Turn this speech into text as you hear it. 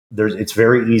it's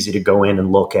very easy to go in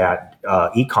and look at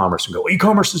e-commerce and go,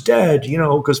 e-commerce is dead,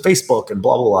 because Facebook and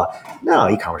blah, blah, blah. No,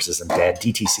 e-commerce isn't dead.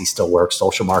 DTC still works.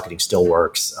 Social marketing still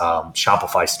works.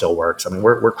 Shopify still works. I mean,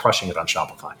 we're crushing it on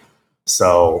Shopify.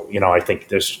 So, I think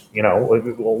there's,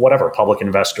 whatever, public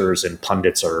investors and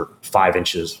pundits are 5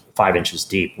 inches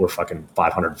deep. We're fucking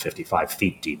 555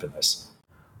 feet deep in this.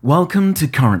 Welcome to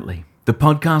Currently, the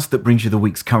podcast that brings you the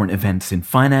week's current events in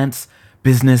finance,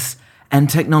 business, and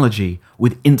technology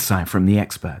with insight from the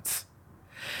experts.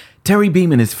 Terry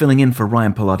Beeman is filling in for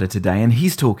Ryan Pallotta today, and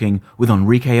he's talking with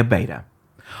Enrique Abeyta.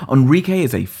 Enrique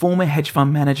is a former hedge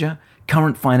fund manager,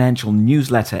 current financial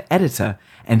newsletter editor,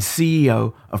 and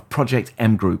CEO of Project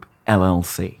M Group,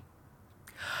 LLC.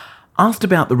 Asked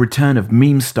about the return of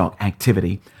meme stock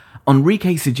activity,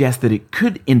 Enrique suggests that it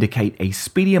could indicate a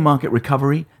speedier market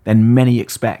recovery than many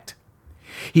expect.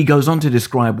 He goes on to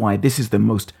describe why this is the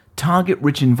most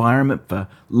target-rich environment for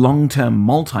long-term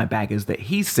multi-baggers that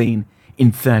he's seen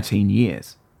in 13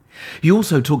 years. He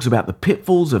also talks about the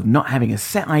pitfalls of not having a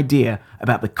set idea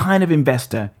about the kind of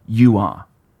investor you are.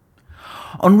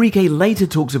 Enrique later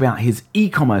talks about his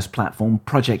e-commerce platform,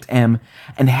 Project M,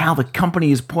 and how the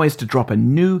company is poised to drop a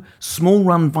new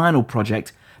small-run vinyl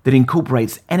project that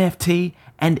incorporates NFT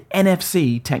and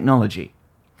NFC technology.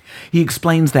 He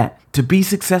explains that to be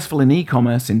successful in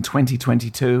e-commerce in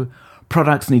 2022,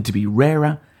 products need to be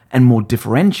rarer and more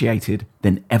differentiated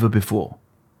than ever before.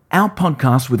 Our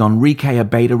podcast with Enrique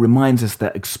Abeyta reminds us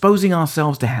that exposing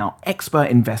ourselves to how expert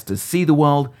investors see the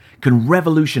world can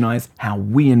revolutionize how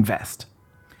we invest.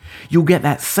 You'll get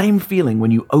that same feeling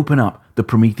when you open up the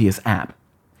Prometheus app.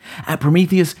 At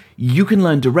Prometheus, you can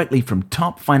learn directly from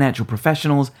top financial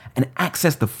professionals and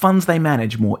access the funds they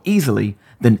manage more easily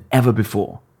than ever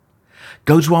before.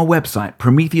 Go to our website,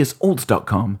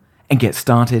 PrometheusAlts.com, and get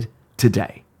started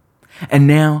today. And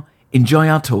now, enjoy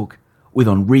our talk with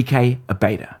Enrique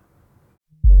Abeyta.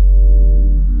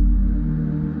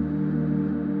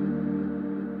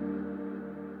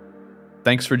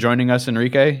 Thanks for joining us,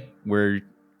 Enrique. We're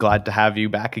glad to have you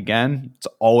back again. It's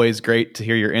always great to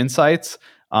hear your insights.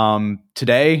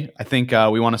 Today, I think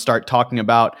we want to start talking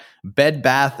about Bed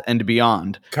Bath &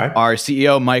 Beyond. Okay. Our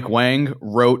CEO, Mike Wang,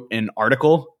 wrote an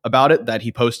article about it that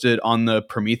he posted on the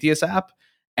Prometheus app.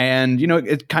 And,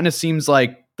 it kind of seems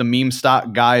like the meme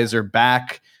stock guys are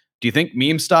back. Do you think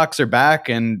meme stocks are back?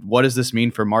 And what does this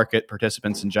mean for market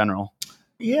participants in general?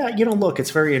 Yeah, look, it's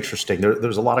very interesting.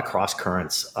 There's a lot of cross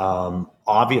currents.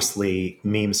 Obviously,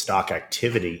 meme stock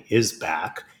activity is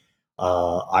back.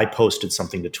 I posted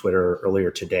something to Twitter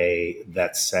earlier today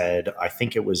that said, I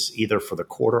think it was either for the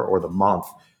quarter or the month,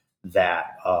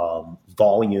 that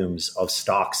volumes of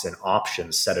stocks and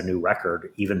options set a new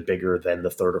record, even bigger than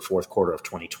the third or fourth quarter of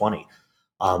 2020.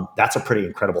 That's a pretty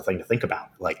incredible thing to think about.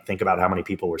 Like, think about how many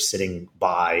people were sitting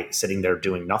there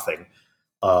doing nothing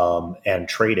and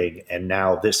trading. And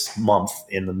now this month,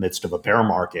 in the midst of a bear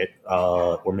market,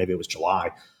 or maybe it was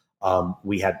July,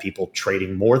 we had people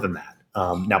trading more than that.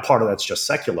 Now, part of that's just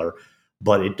secular,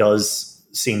 but it does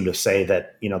seem to say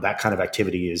that, that kind of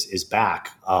activity is back.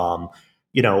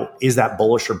 Is that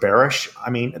bullish or bearish? I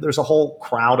mean, there's a whole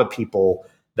crowd of people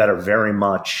that are very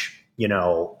much,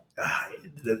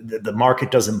 the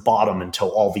market doesn't bottom until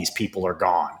all these people are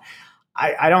gone.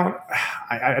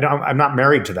 I'm not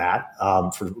married to that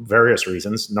for various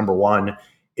reasons. Number one,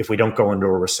 if we don't go into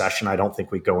a recession, I don't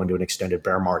think we go into an extended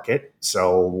bear market.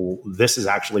 So this is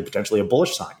actually potentially a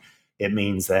bullish sign. It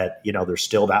means that, there's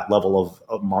still that level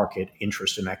of market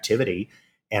interest and activity.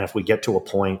 And if we get to a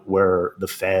point where the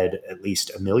Fed at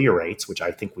least ameliorates, which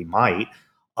I think we might,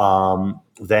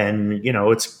 then,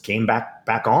 it's game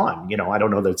back on. I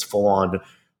don't know that it's full on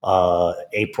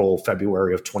April,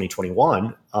 February of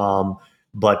 2021.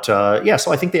 But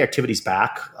so I think the activity's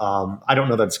back. I don't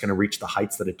know that it's going to reach the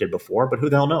heights that it did before, but who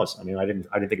the hell knows? I mean, I didn't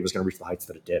think it was going to reach the heights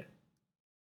that it did.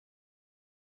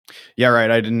 Yeah,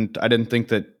 right. I didn't think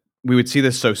that we would see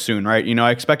this so soon, right?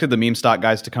 I expected the meme stock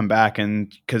guys to come back,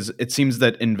 and because it seems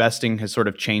that investing has sort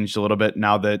of changed a little bit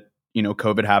now that,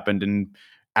 COVID happened and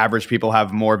average people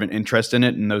have more of an interest in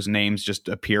it, and those names just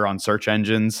appear on search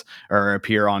engines or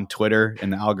appear on Twitter in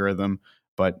the algorithm.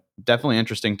 But definitely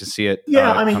interesting to see it.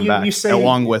 Yeah, I mean, come back, you say,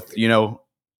 along with,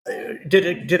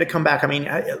 did it come back? I mean,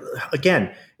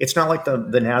 again, it's not like the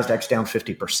NASDAQ's down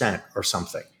 50% or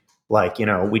something. Like,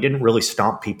 we didn't really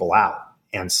stomp people out.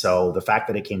 And so the fact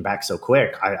that it came back so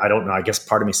quick, I don't know. I guess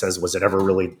part of me says, was it ever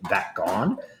really that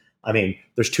gone? I mean,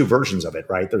 there's two versions of it,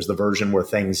 right? There's the version where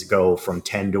things go from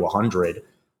 10 to 100,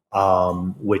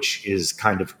 which is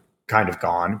kind of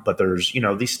gone. But there's,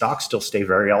 these stocks still stay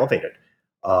very elevated.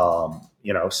 So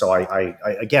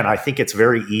I think it's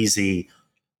very easy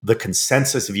the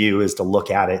consensus view is to look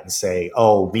at it and say,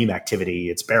 oh, meme activity,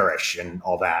 it's bearish and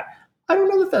all that. I don't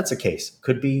know that that's the case.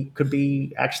 Could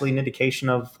be actually an indication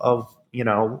of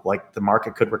like the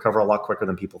market could recover a lot quicker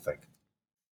than people think.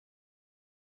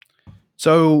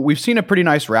 So we've seen a pretty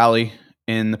nice rally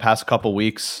in the past couple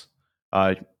weeks,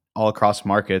 all across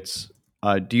markets.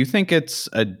 Do you think it's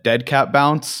a dead cat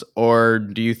bounce, or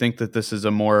do you think that this is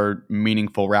a more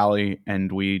meaningful rally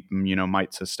and we,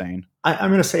 might sustain? I'm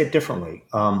going to say it differently.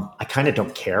 I kind of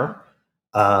don't care.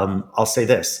 I'll say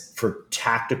this: for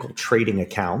tactical trading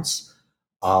accounts,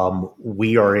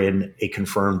 we are in a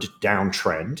confirmed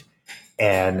downtrend,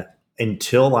 and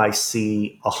until I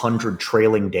see 100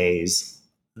 trailing days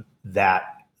that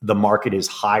the market is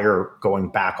higher going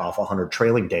back off 100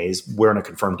 trailing days, we're in a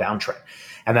confirmed downtrend.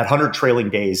 And that 100 trailing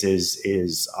days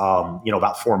is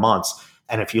about 4 months.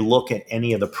 And if you look at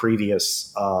any of the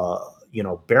previous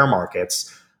bear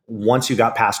markets, once you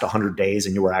got past 100 days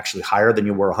and you were actually higher than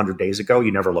you were 100 days ago,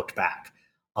 you never looked back.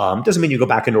 Doesn't mean you go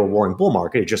back into a roaring bull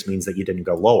market. It just means that you didn't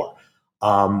go lower.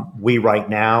 We right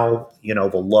now, the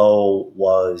low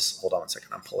was, hold on one second,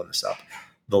 I'm pulling this up.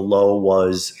 The low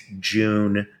was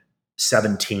June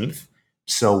 17th.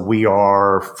 So we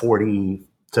are 40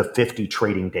 to 50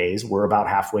 trading days. We're about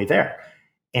halfway there.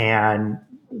 And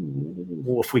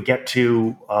if we get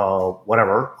to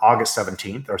October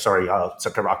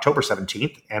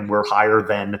 17th, and we're higher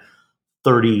than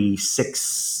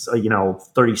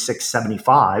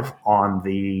 3675 on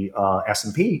the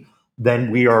S&P,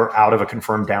 then we are out of a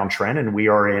confirmed downtrend and we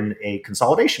are in a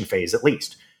consolidation phase at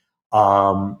least.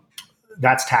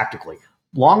 That's tactically.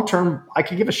 Long term, I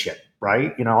could give a shit,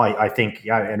 right? I think,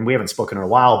 and we haven't spoken in a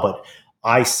while, but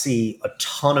I see a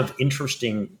ton of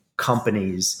interesting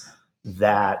companies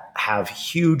that have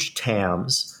huge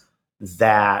TAMs,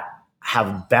 that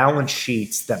have balance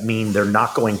sheets that mean they're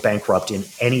not going bankrupt in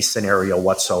any scenario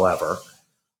whatsoever.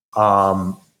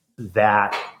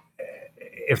 That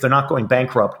if they're not going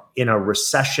bankrupt in a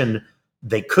recession,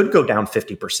 they could go down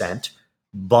 50%,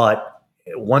 but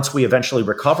once we eventually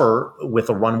recover with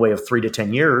a runway of 3 to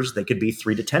 10 years, they could be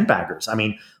 3 to 10 baggers. I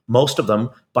mean, most of them,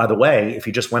 by the way, if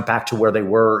you just went back to where they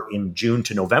were in June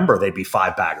to November, they'd be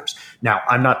 5 baggers. Now,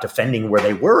 I'm not defending where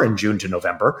they were in June to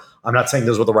November. I'm not saying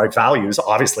those were the right values,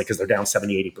 obviously, because they're down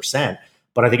 70, 80%.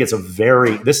 But I think this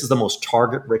is the most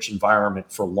target-rich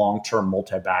environment for long-term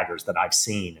multi-baggers that I've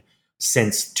seen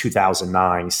since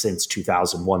 2009, since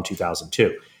 2001,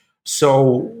 2002.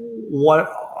 So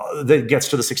that gets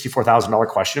to the $64,000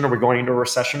 question: are we going into a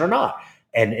recession or not?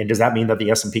 And does that mean that the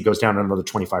S&P goes down another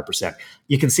 25%?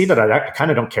 You can see that I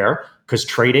kind of don't care, because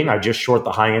trading, I just short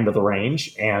the high end of the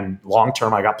range, and long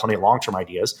term, I got plenty of long term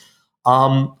ideas.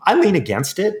 I lean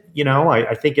against it.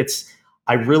 I think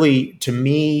to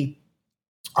me,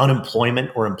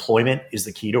 unemployment or employment is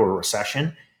the key to a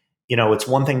recession. It's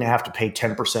one thing to have to pay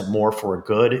 10% more for a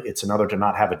good. It's another to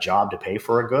not have a job to pay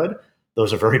for a good.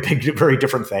 Those are very big, very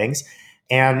different things.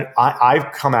 And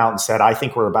I've come out and said, I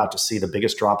think we're about to see the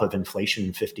biggest drop of inflation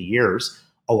in 50 years.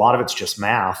 A lot of it's just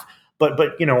math. But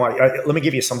let me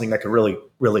give you something that could really,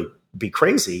 really be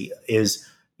crazy is,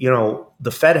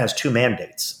 the Fed has 2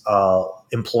 mandates,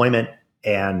 employment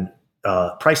and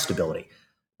price stability.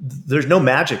 There's no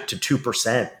magic to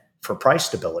 2% for price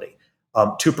stability.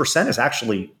 2% is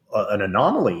actually an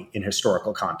anomaly in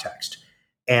historical context.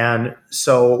 And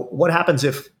so what happens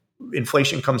if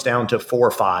inflation comes down to 4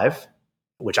 or 5,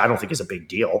 which I don't think is a big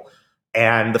deal,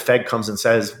 and the Fed comes and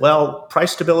says, well,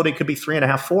 price stability could be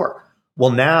 3.5, 4.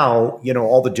 Well, now,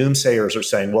 all the doomsayers are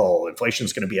saying, well, inflation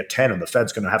is going to be at 10 and the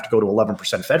Fed's going to have to go to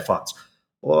 11% Fed funds.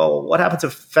 Well, what happens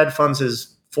if Fed funds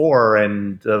is 4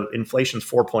 and the inflation's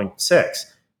 4.6?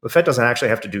 The Fed doesn't actually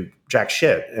have to do jack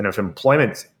shit. And if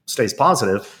employment stays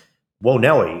positive, whoa,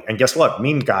 Nelly. And guess what?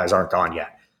 Meme guys aren't gone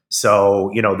yet.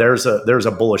 So, there's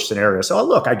a bullish scenario. So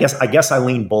look, I guess I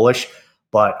lean bullish,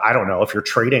 but I don't know. If you're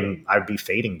trading, I'd be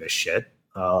fading this shit.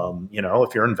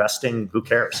 If you're investing, who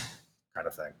cares, kind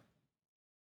of thing.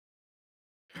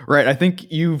 Right. I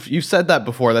think you've said that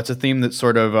before. That's a theme that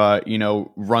sort of,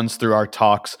 runs through our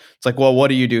talks. It's like, well, what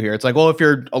do you do here? It's like, well, if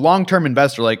you're a long-term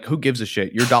investor, like, who gives a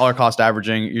shit? You're dollar cost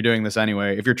averaging. You're doing this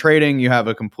anyway. If you're trading, you have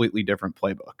a completely different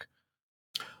playbook.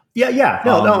 Yeah.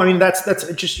 No. I mean, that's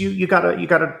just you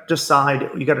gotta decide.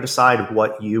 You gotta decide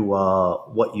what you are.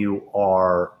 What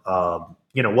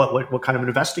kind of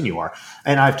investing you are.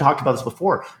 And I've talked about this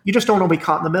before. You just don't want to be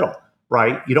caught in the middle,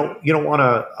 right? You don't want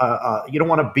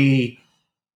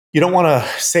to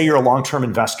say you're a long-term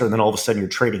investor and then all of a sudden your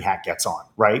trading hat gets on,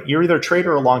 right? You're either a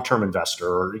trader or a long-term investor,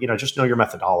 or, just know your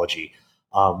methodology.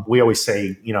 We always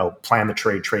say, plan the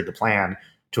trade, trade the plan.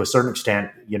 to a certain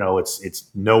extent,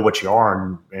 it's know what you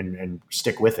are and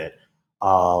stick with it.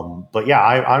 But yeah,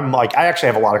 I'm like, I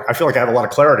actually have I feel like I have a lot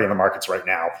of clarity in the markets right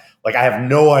now. Like I have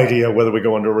no idea whether we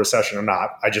go into a recession or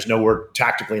not. I just know we're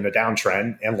tactically in a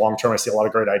downtrend, and long term, I see a lot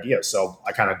of great ideas. So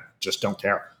I kind of just don't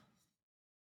care.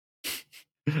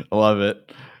 I love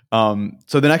it.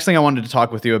 So the next thing I wanted to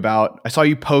talk with you about, I saw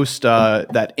you post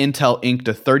that Intel inked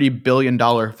a $30 billion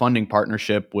funding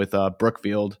partnership with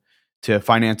Brookfield to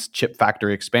finance chip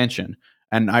factory expansion.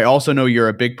 And I also know you're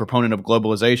a big proponent of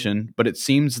globalization, but it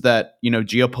seems that,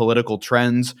 geopolitical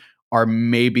trends are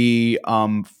maybe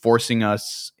forcing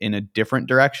us in a different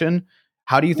direction.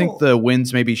 How do you think the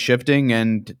winds may be shifting,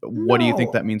 and what do you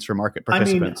think that means for market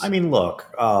participants? I mean, look,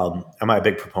 am I a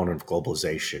big proponent of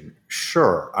globalization?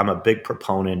 Sure. I'm a big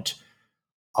proponent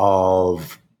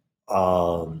of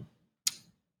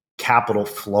capital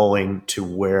flowing to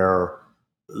where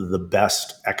the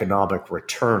best economic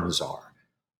returns are.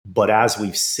 But as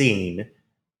we've seen,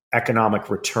 economic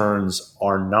returns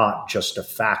are not just a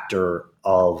factor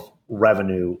of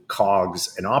revenue,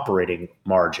 COGS, and operating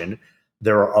margin.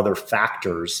 There are other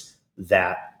factors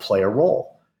that play a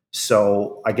role.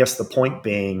 So I guess the point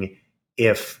being,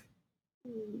 if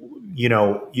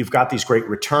you've got these great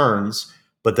returns,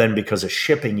 but then because of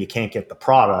shipping you can't get the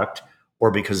product,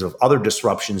 or because of other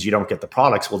disruptions you don't get the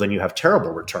products, well then you have terrible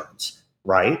returns,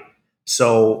 right?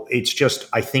 So it's just,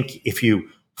 I think if you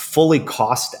fully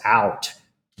cost out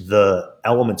the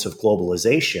elements of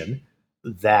globalization,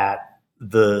 that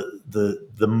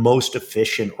the most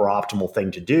efficient or optimal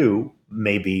thing to do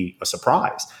may be a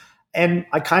surprise. And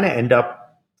I kind of end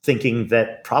up thinking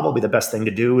that probably the best thing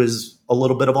to do is a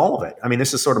little bit of all of it. I mean,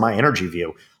 this is sort of my energy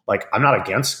view. Like, I'm not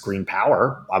against green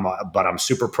power, but I'm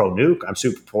super pro nuke. I'm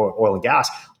super pro oil and gas.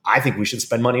 I think we should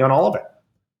spend money on all of it.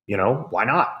 Why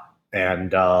not?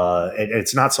 And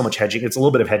it's not so much hedging. It's a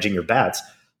little bit of hedging your bets,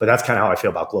 but that's kind of how I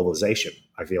feel about globalization.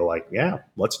 I feel like, yeah,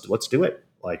 let's do it.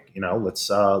 Like,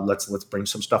 let's bring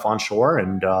some stuff onshore,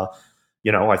 and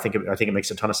I think it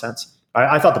makes a ton of sense.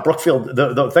 I thought the Brookfield,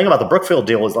 the thing about the Brookfield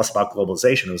deal was less about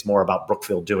globalization. It was more about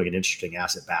Brookfield doing an interesting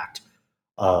asset-backed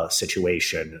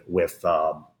situation with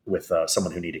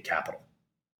someone who needed capital.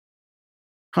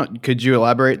 Huh. Could you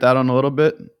elaborate that on a little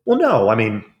bit? Well, no, I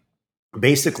mean,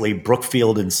 basically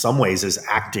Brookfield in some ways is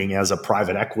acting as a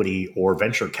private equity or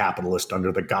venture capitalist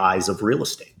under the guise of real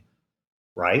estate,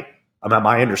 right? I mean,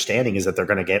 my understanding is that they're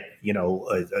going to get,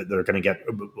 they're going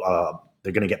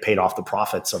to get paid off the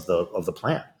profits of the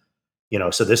plant.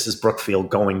 So this is Brookfield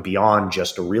going beyond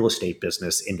just a real estate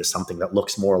business into something that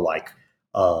looks more like,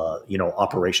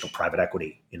 operational private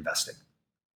equity investing.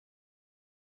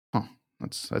 Huh.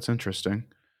 That's interesting.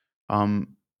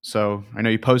 So I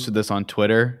know you posted this on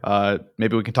Twitter.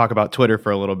 Maybe we can talk about Twitter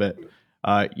for a little bit.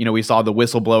 We saw the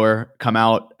whistleblower come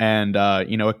out and,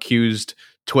 accused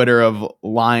Twitter of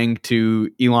lying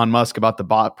to Elon Musk about the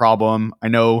bot problem. I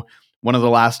know one of the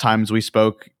last times we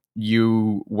spoke,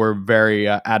 you were very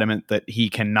adamant that he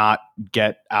cannot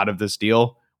get out of this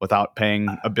deal without paying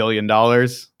 $1 billion.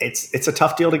 It's a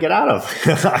tough deal to get out of.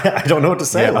 I don't know what to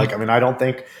say. Yeah. I don't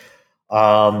think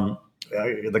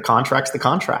the contract's the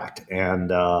contract.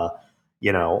 And,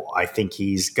 I think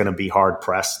he's going to be hard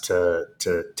pressed to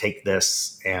take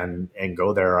this and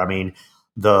go there. I mean,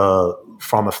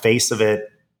 from the face of it,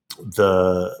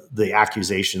 the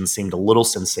accusations seemed a little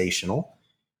sensational.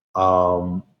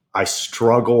 I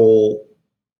struggle.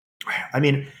 I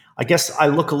mean, I guess I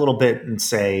look a little bit and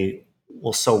say,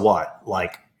 well, so what?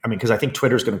 Because I think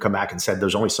Twitter's going to come back and said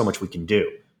there's only so much we can do,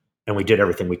 and we did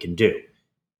everything we can do.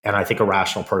 And I think a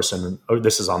rational person,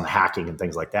 this is on the hacking and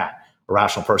things like that, a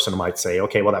rational person might say,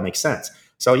 okay, well, that makes sense.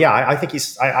 So yeah, I think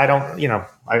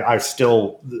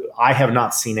I have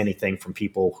not seen anything from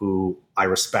people who I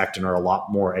respect and are a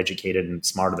lot more educated and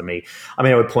smarter than me. I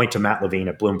mean, I would point to Matt Levine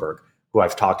at Bloomberg, who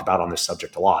I've talked about on this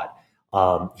subject a lot.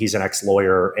 He's an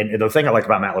ex-lawyer. And the thing I like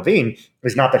about Matt Levine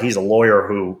is not that he's a lawyer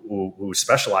who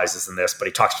specializes in this, but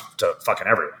he talks to fucking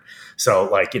everyone. So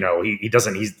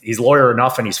he's lawyer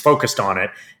enough and he's focused on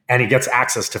it, and he gets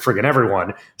access to friggin'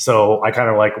 everyone. So I kind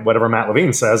of like whatever Matt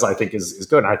Levine says, I think is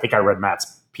good. And I think I read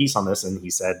Matt's piece on this, and he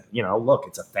said, look,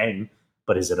 it's a thing,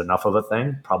 but is it enough of a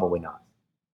thing? Probably not.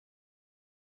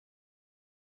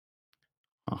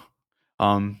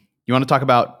 You want to talk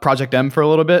about Project M for a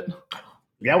little bit?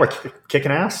 Yeah, we're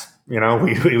kicking ass.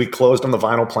 We closed on the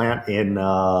vinyl plant in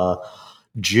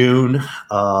June.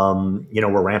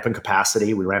 We're ramping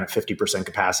capacity. We ran at 50%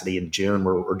 capacity in June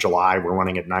or July. We're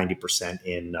running at 90%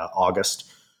 in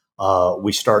August.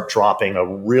 We start dropping a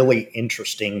really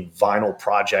interesting vinyl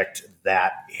project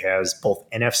that has both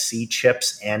NFC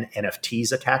chips and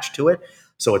NFTs attached to it.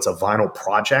 So it's a vinyl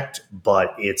project,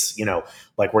 but it's,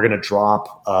 like we're going to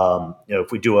drop,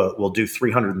 if we'll do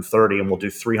 330 and we'll do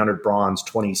 300 bronze,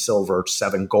 20 silver,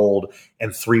 7 gold,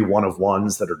 and 3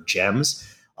 one-of-ones that are gems,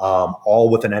 all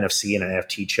with an NFC and an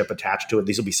NFT chip attached to it.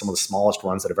 These will be some of the smallest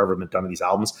runs that have ever been done to these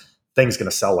albums. Thing's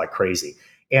going to sell like crazy.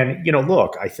 And,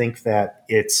 look, I think that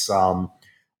it's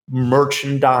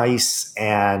merchandise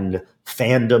and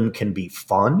fandom can be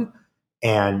fun.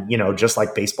 And, just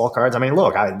like baseball cards, I mean,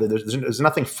 look, there's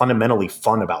nothing fundamentally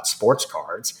fun about sports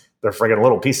cards. They're friggin'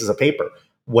 little pieces of paper.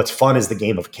 What's fun is the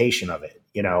gamification of it,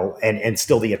 and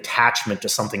still the attachment to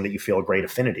something that you feel a great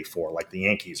affinity for, like the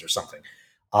Yankees or something.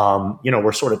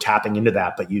 We're sort of tapping into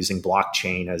that, but using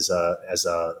blockchain as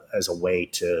a way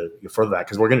to further that,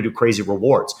 because we're going to do crazy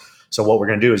rewards. So what we're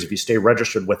going to do is, if you stay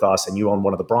registered with us and you own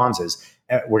one of the bronzes,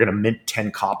 we're going to mint 10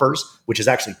 coppers, which is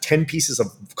actually 10 pieces of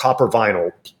copper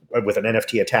vinyl with an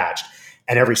NFT attached.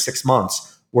 And every 6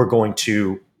 months, we're going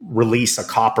to release a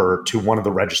copper to one of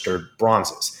the registered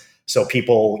bronzes. So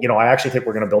people, I actually think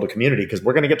we're going to build a community, because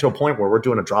we're going to get to a point where we're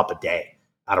doing a drop a day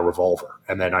out of Revolver.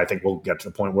 And then I think we'll get to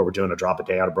the point where we're doing a drop a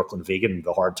day out of Brooklyn Vegan,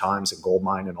 the Hard Times, and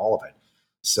Goldmine, and all of it.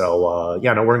 So,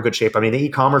 we're in good shape. I mean, the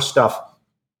e-commerce stuff,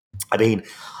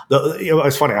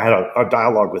 it's funny. I had a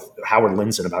dialogue with Howard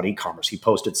Lindzen about e-commerce. He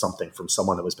posted something from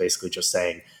someone that was basically just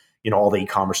saying, all the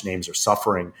e-commerce names are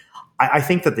suffering. I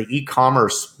think that the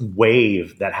e-commerce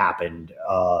wave that happened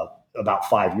about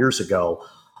 5 years ago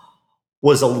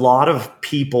was a lot of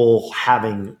people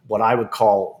having what I would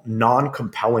call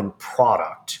non-compelling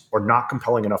product, or not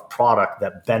compelling enough product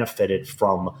that benefited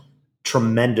from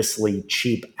tremendously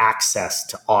cheap access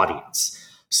to audience.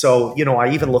 So,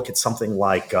 I even look at something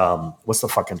like, what's the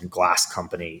fucking glass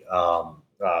company?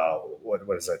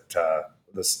 What is it?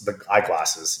 The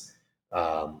eyeglasses.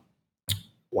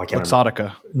 Why can't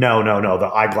Luxottica? No. The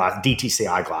eyeglass, DTC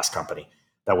eyeglass company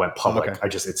that went public. Oh,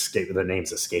 okay. The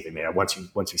name's escaping me. Once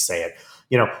you say it,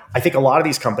 I think a lot of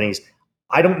these companies,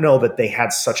 I don't know that they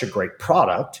had such a great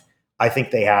product. I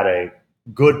think they had a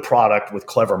good product with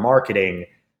clever marketing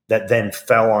that then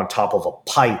fell on top of a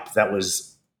pipe that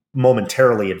was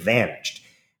momentarily advantaged.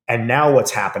 And now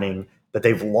what's happening, that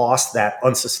they've lost that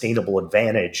unsustainable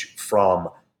advantage from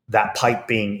that pipe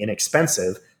being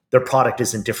inexpensive. Their product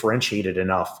isn't differentiated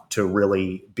enough to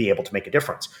really be able to make a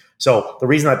difference. So the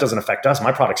reason that doesn't affect us,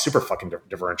 my product's super fucking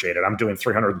differentiated. I'm doing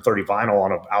 330 vinyl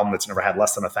on an album that's never had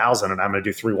less than 1,000, and I'm going to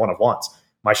do 3 one-of-ones.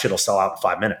 My shit will sell out in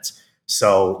 5 minutes.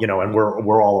 So, and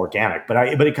we're all organic. But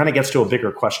it kind of gets to a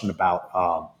bigger question about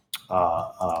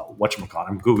whatchamacallit.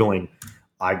 I'm Googling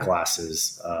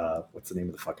eyeglasses. What's the name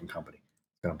of the fucking company?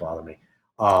 It's going to bother me.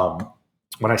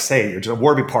 When I say it,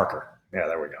 Warby Parker. Yeah,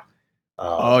 there we go.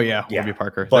 Warby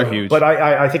Parker. But, they're huge. But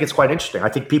I think it's quite interesting. I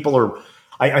think people are,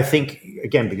 I think,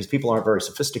 again, because people aren't very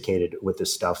sophisticated with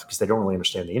this stuff, because they don't really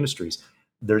understand the industries,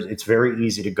 it's very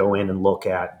easy to go in and look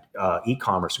at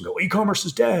e-commerce and go, e-commerce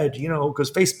is dead,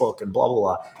 because Facebook and blah, blah,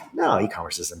 blah. No,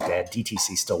 e-commerce isn't dead.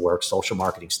 DTC still works. Social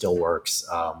marketing still works.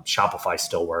 Shopify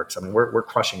still works. I mean, we're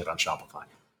crushing it on Shopify.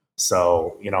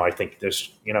 So, I think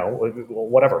there's,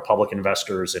 whatever, public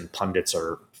investors and pundits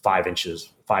are 5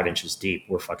 inches deep.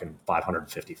 We're fucking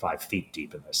 555 feet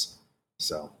deep in this.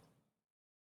 So.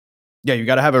 Yeah, you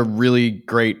got to have a really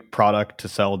great product to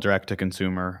sell direct to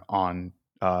consumer on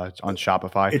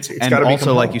Shopify. It's and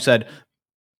also, like you said,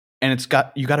 and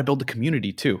you got to build the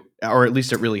community too, or at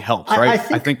least it really helps, right?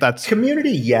 I think that's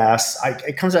community. Yes,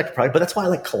 it comes back to product, but that's why I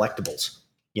like collectibles.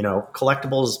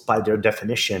 Collectibles by their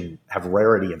definition have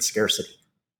rarity and scarcity.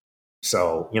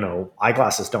 So,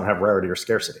 eyeglasses don't have rarity or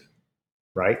scarcity,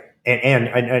 right?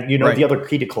 And right. The other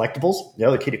key to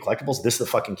collectibles, this is the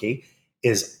fucking key,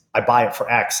 is I buy it for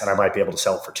X and I might be able to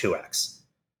sell it for 2X.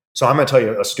 So I'm going to tell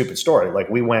you a stupid story. Like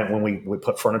when we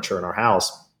put furniture in our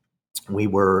house, we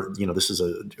were, this is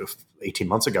 18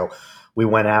 months ago, we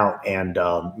went out and,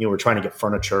 we're trying to get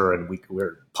furniture, and we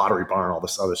were Pottery Barn, all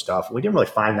this other stuff. We didn't really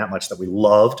find that much that we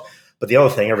loved. But the other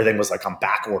thing, everything was like on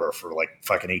back order for like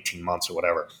fucking 18 months or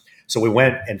whatever. So we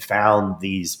went and found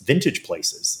these vintage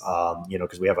places,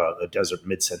 because we have a desert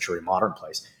mid-century modern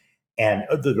place. And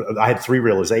I had 3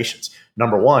 realizations.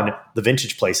 Number one, the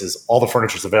vintage places, all the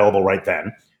furniture is available right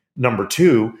then. Number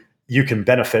 2, you can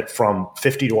benefit from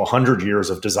 50 to 100 years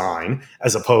of design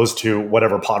as opposed to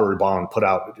whatever Pottery Barn put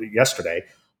out yesterday.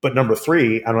 But number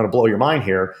 3, I'm going to blow your mind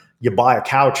here. You buy a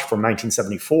couch from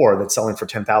 1974 that's selling for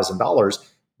 $10,000.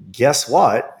 Guess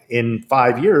what? In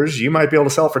 5 years, you might be able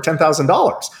to sell it for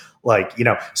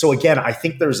 $10,000. So again, I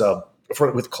think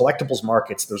with collectibles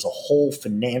markets, there's a whole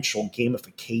financial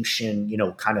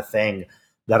gamification, kind of thing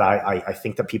that I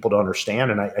think that people don't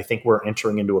understand. And I think we're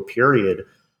entering into a period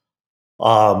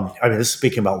I mean, this is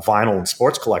speaking about vinyl and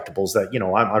sports collectibles that,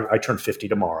 I turned 50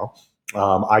 tomorrow.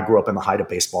 I grew up in the height of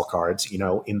baseball cards.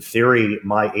 In theory,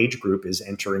 my age group is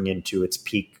entering into its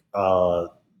peak,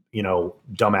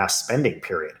 dumbass spending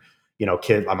period.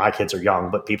 My kids are young,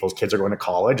 but people's kids are going to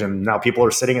college, and now people are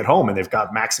sitting at home and they've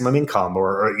got maximum income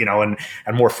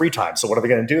and more free time. So what are they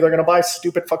going to do? They're going to buy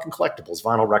stupid fucking collectibles,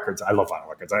 vinyl records. I love vinyl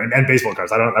records and baseball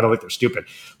cards. I don't think they're stupid,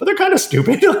 but they're kind of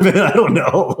stupid. I mean, I don't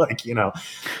know,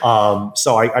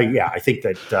 So I think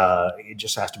that it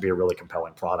just has to be a really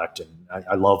compelling product, and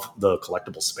I love the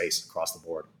collectible space across the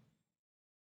board.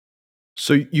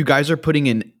 So you guys are putting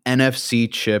an NFC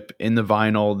chip in the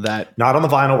vinyl that not on the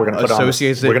vinyl. We're going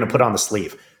to put on the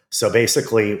sleeve. So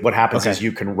basically, what happens is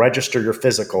you can register your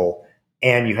physical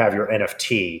and you have your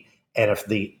NFT. And if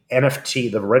the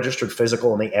NFT, the registered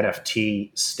physical and the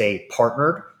NFT stay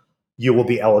partnered, you will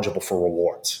be eligible for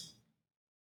rewards.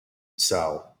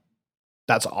 So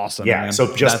that's awesome. Yeah. Man.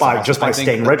 So just by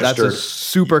staying registered, that's a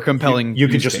super compelling. You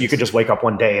could just wake up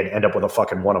one day and end up with a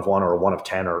fucking 1 of 1 or a 1 of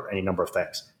 10 or any number of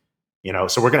things.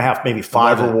 So we're going to have maybe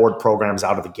 5 reward programs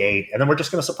out of the gate, and then we're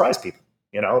just going to surprise people.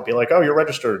 Be like, oh, you're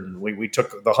registered. And we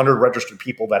took the 100 registered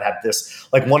people that had this.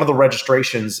 Like one of the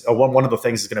registrations, one of the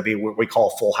things is going to be what we call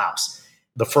a full house.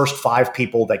 The first 5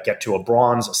 people that get to a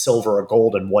bronze, a silver, a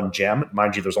gold, and 1 gem.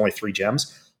 Mind you, there's only 3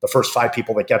 gems. The first 5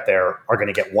 people that get there are going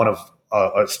to get one of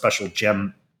a special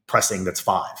gem pressing that's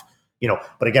 5.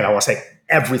 But again, I want to say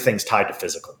everything's tied to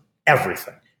physical.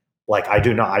 Everything. Like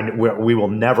we will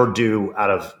never do out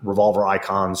of Revolver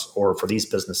Icons or for these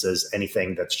businesses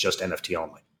anything that's just NFT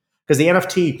only, because the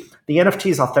NFT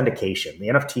is authentication. The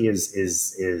NFT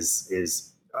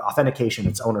is authentication.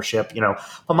 It's ownership.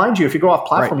 But mind you, if you go off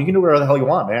platform, You can do whatever the hell you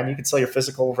want, man. You can sell your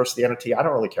physical versus the NFT. I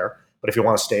don't really care. But if you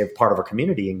want to stay a part of a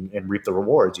community and reap the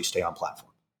rewards, you stay on platform.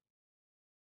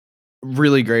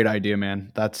 Really great idea,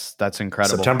 man. That's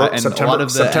incredible. September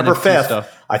 5th.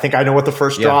 Stuff. I think I know what the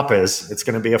first drop is. It's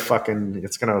going to be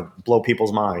it's going to blow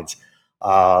people's minds.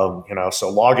 So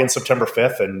log in September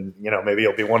 5th, and maybe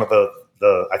it'll be one of the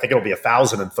I think it'll be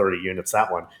 1,030 units.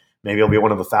 That one, maybe it'll be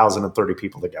one of the 1,030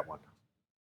 people that get one.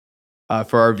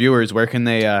 For our viewers, where can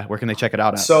they check it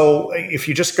out at? So if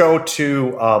you just go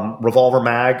to Revolver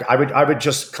Mag, I would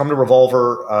just come to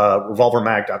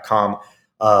revolvermag.com.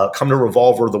 Come to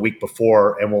Revolver the week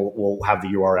before, and we'll have the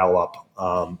URL up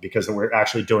because we're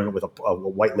actually doing it with a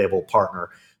white label partner,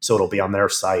 so it'll be on their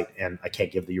site, and I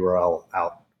can't give the URL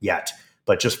out yet.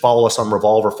 But just follow us on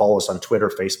Revolver, follow us on Twitter,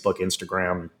 Facebook,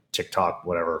 Instagram, TikTok,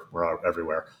 whatever. We're out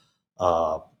everywhere.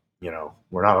 We're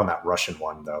not on that Russian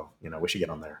one though. We should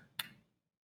get on there.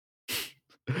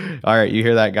 All right, you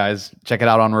hear that, guys? Check it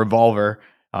out on Revolver.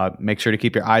 Make sure to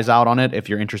keep your eyes out on it if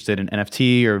you're interested in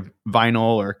NFT or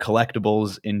vinyl or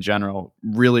collectibles in general.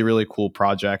 Really, really cool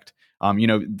project.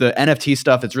 The NFT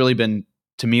stuff, it's really been,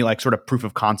 to me, like sort of proof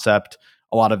of concept.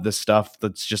 A lot of this stuff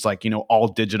that's just like, all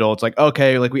digital. It's like,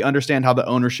 okay, like we understand how the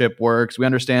ownership works. We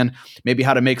understand maybe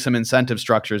how to make some incentive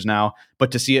structures now,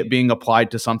 but to see it being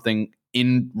applied to something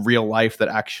in real life that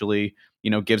actually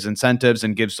gives incentives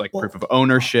and gives like proof of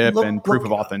ownership and proof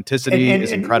of authenticity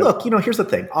is incredible. Look, here's the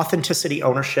thing: authenticity,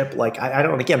 ownership. Like I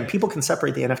don't. Again, people can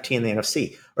separate the NFT and the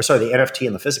NFC, the NFT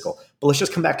and the physical. But let's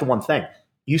just come back to one thing: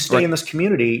 you stay in this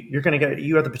community, you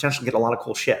have the potential to get a lot of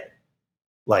cool shit.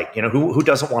 Like who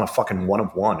doesn't want a fucking 1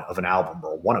 of 1 of an album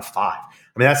or 1 of 5? I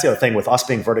mean, that's the other thing with us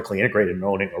being vertically integrated and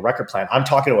owning a record plant. I'm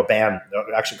talking to a band.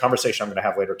 Actually, a conversation I'm going to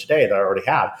have later today that I already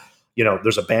had.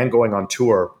 There's a band going on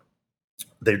tour.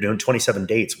 They're doing 27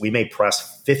 dates. We may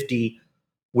press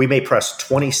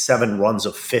 27 runs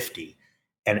of 50.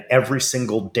 And every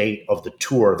single date of the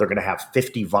tour, they're going to have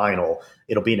 50 vinyl.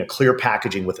 It'll be in a clear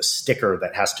packaging with a sticker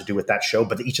that has to do with that show.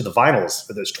 But each of the vinyls,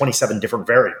 there's 27 different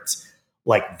variants.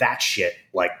 Like that shit.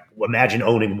 Like imagine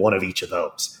owning one of each of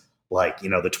those. Like, the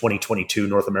 2022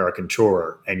 North American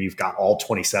tour, and you've got all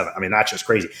 27. I mean, that's just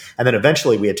crazy. And then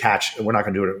eventually we attach, and we're not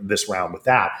going to do it this round with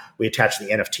that. We attach the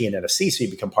NFT and NFC so you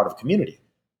become part of a community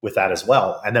with that as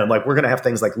well. And then we're going to have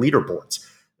things like leaderboards.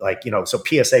 Like, so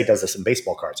PSA does this in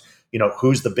baseball cards.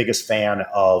 Who's the biggest fan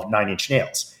of Nine Inch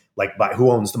Nails? Like who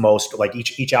owns the most? Like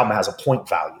each album has a point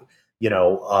value.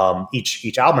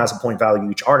 Each album has a point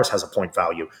value. Each artist has a point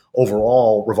value.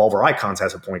 Overall, Revolver Icons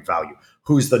has a point value.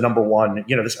 Who's the number one?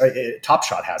 This Top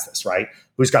Shot has this, right?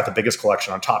 Who's got the biggest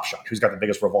collection on Top Shot? Who's got the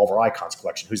biggest Revolver Icons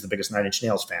collection? Who's the biggest Nine Inch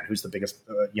Nails fan? Who's the biggest,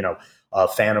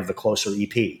 fan of the Closer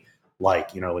EP?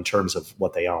 Like, in terms of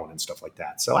what they own and stuff like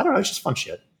that. So I don't know. It's just fun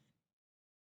shit.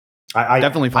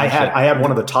 Definitely fun shit. I had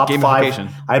one of the top 5.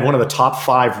 I had one of the top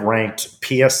 5 ranked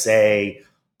PSA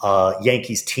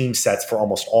Yankees team sets for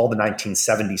almost all the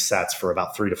 1970 sets for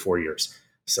about 3 to 4 years.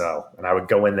 So, and I would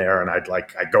go in there and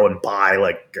I'd go and buy,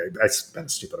 like, I spent a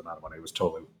stupid amount of money. It was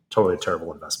totally a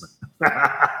terrible investment,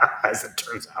 as it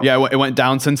turns out. Yeah, it went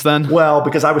down since then. Well,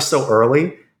 because I was so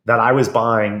early that I was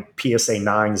buying PSA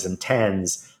 9s and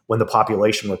 10s when the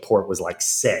population report was like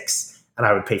 6, and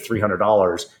I would pay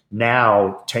 $300.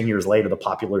 Now, 10 years later, the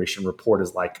population report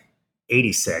is like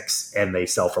 86, and they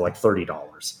sell for like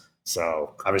 $30.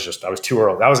 So I was too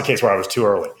early. That was a case where I was too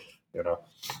early, you know.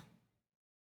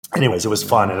 Anyways, it was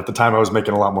fun, and at the time I was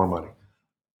making a lot more money.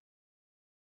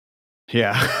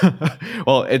 Yeah.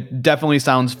 Well, it definitely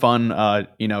sounds fun,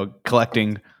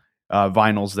 collecting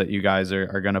vinyls that you guys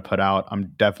are going to put out. I'm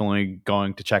definitely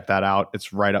going to check that out.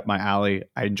 It's right up my alley.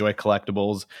 I enjoy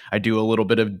collectibles. I do a little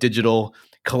bit of digital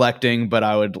collecting, but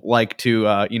I would like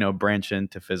to, branch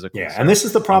into physical. Yeah, and this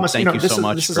is the promise. Thank you so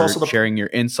much for sharing your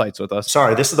insights with us.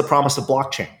 Sorry, this is the promise of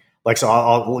blockchain. Like, so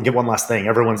I'll give one last thing.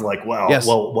 Everyone's like, well,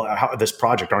 this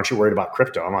project, aren't you worried about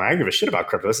crypto? I'm like, I don't give a shit about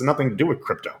crypto. This has nothing to do with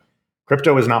crypto.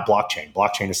 Crypto is not blockchain.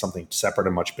 Blockchain is something separate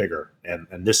and much bigger.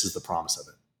 And this is the promise of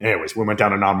it. Anyways, we went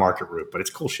down a non-market route, but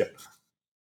it's cool shit.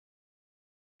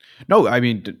 No, I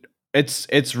mean,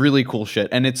 it's really cool shit.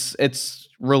 And it's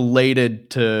related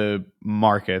to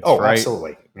markets, right?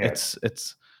 Absolutely. Yeah.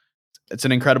 It's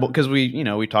an incredible, because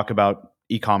we talk about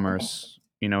e-commerce,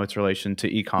 its relation to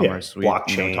e-commerce.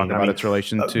 Blockchain. We talk about its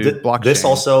relation to blockchain. This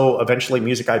also, eventually,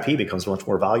 music IP becomes much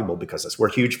more valuable because we're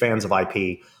huge fans of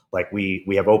IP. Like, we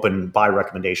have open buy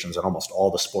recommendations on almost all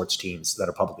the sports teams that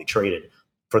are publicly traded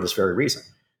for this very reason.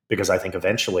 Because I think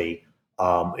eventually,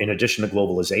 in addition to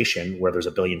globalization, where there's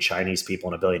a billion Chinese people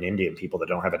and a billion Indian people that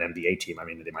don't have an NBA team. I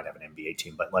mean, they might have an NBA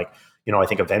team, but I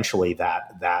think eventually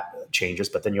that changes.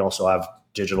 But then you also have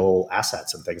digital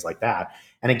assets and things like that.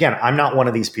 And again, I'm not one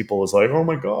of these people who's like, oh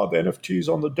my God, the NFTs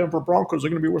on the Denver Broncos are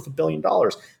going to be worth $1 billion.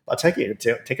 I'll take a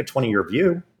 20-year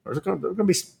view. They're going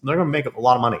to make a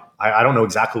lot of money. I don't know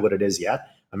exactly what it is yet.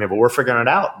 I mean, but we're figuring it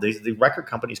out. The record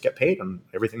companies get paid on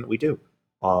everything that we do.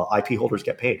 IP holders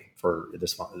get paid for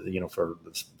this, for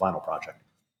this vinyl project.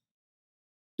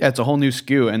 Yeah, it's a whole new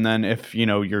SKU. And then if,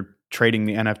 you're trading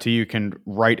the NFT, you can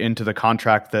write into the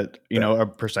contract that, a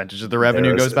percentage of the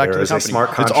revenue goes back to the company. Smart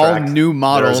contract. It's all new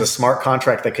models. There's a smart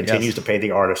contract that continues to pay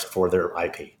the artist for their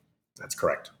IP. That's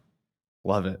correct.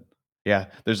 Love it. Yeah,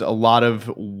 there's a lot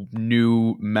of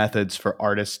new methods for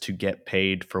artists to get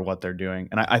paid for what they're doing.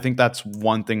 And I think that's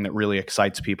one thing that really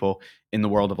excites people in the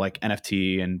world of like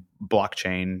NFT and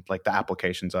blockchain, like the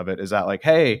applications of it, is that like,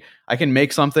 hey, I can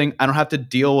make something. I don't have to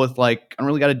deal with I don't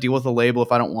really got to deal with a label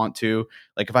if I don't want to.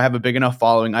 Like, if I have a big enough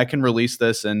following, I can release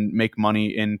this and make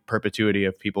money in perpetuity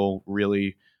if people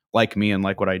really like me and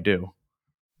like what I do.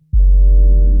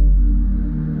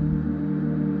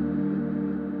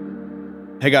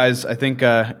 Hey guys, I think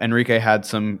Enrique had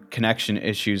some connection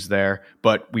issues there,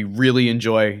 but we really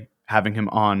enjoy having him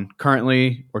on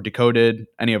Currently or Decoded,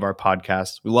 any of our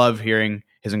podcasts. We love hearing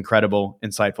his incredible,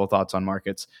 insightful thoughts on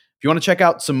markets. If you want to check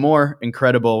out some more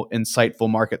incredible, insightful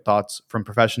market thoughts from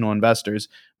professional investors,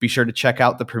 be sure to check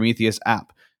out the Prometheus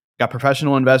app. Got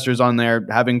professional investors on there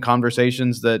having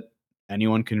conversations that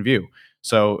anyone can view.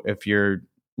 So if you're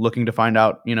looking to find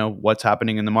out, what's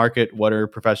happening in the market, what are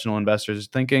professional investors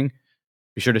thinking,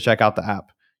 be sure to check out the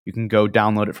app. You can go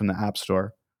download it from the App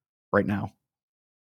Store right now.